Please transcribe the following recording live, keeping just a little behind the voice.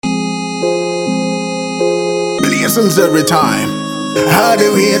blessings every time. How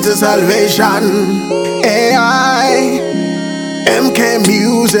the way to salvation. AI, MK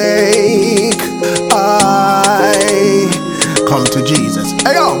music. I come to Jesus.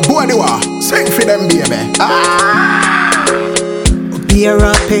 Hey yo, BoaDiwaa, sing for them, baby. Be a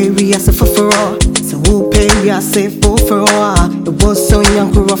rap, we as a for all. So who pay we as say for all. It was so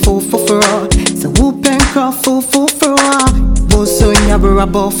young, grow for all. So who pen craft for all. Was so young,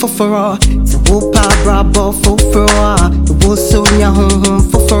 brabo for all. So who pa brabo for all. It was so young, home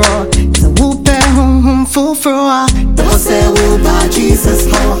for all. So who pen home for all. That was say who by Jesus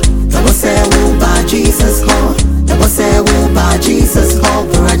ho. That was say who by Jesus ho. That was say who by Jesus ho.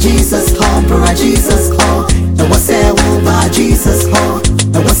 Bra Jesus ho, bra Jesus ho. That was say who by Jesus ho.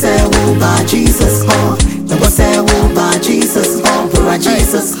 That was say who by Jesus ho. That was say who by Jesus ho. Bra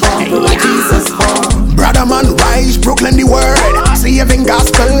Jesus ho, bra Jesus ho. Brother man, rise, proclaim the word. Saving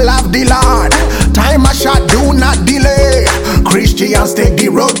gospel of the Lord. Time a shot, do not delay. Christians take the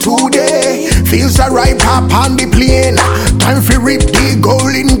road today. Fields are ripe up on the plain. Time for reap the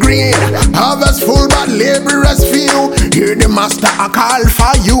golden grain. Harvest full but laborers few. Hear the master a call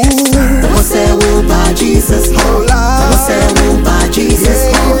for you. That was say who by Jesus ho. That was say who by Jesus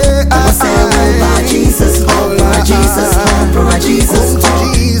ho. That was say who by Jesus ho. Bra Jesus ho, bra Jesus ho.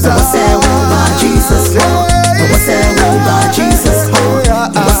 That was say who by Jesus ho. That was say who by Jesus ho.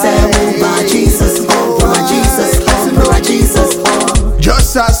 That was say who by Jesus ho. Bra Jesus ho, bra Jesus ho.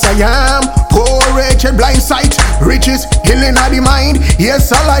 Just as I am, poor, wretched, blind sight, riches, healing of the mind.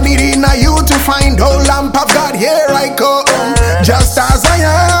 Yes, all I need in you to find. Oh, lamp of God, here I come. Just as I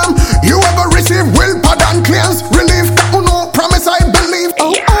am, you ever receive will, pardon, cleanse, relief. No promise, I believe.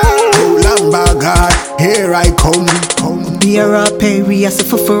 Oh, lamp of God, here I come. Be a rap, we as a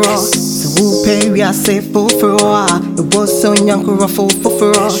for all. So who pay we as say for all. It was so young, grow for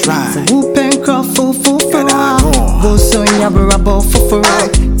all. So who pen craft for all. Was so young, brabo for all.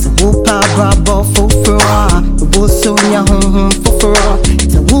 So who pa brabo for all. It was so young, home for all.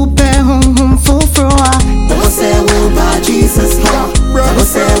 So who pen home for all. That was say who by Jesus ho. That was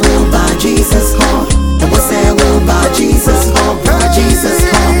say who by Jesus ho. That was say who by Jesus ho. Bra Jesus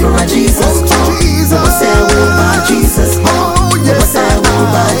ho, bra Jesus ho. That was say who by Jesus ho. That was say who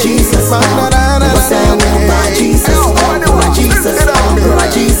by Jesus ho. That was say who by Jesus ho. Bra Jesus ho, bra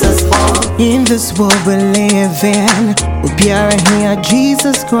Jesus ho. In this world we live in, we be our here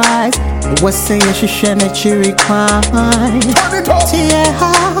Jesus Christ. What say you should share that you require?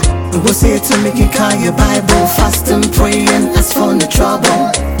 It was here to make you call your Bible, fast and pray and ask for the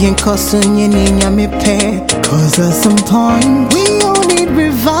trouble. You cause you need me pay. Cause at some point we all need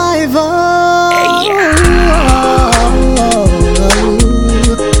revival.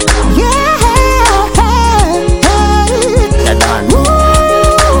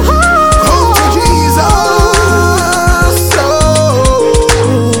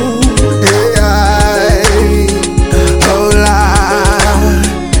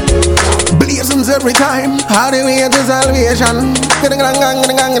 Every time, how do we get to salvation?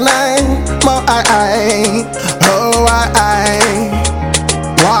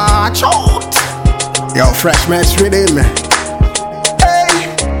 Watch out! Yo, fresh match with him.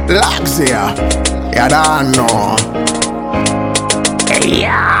 Hey, Laxia, you don't know.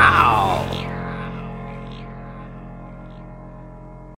 Yeah.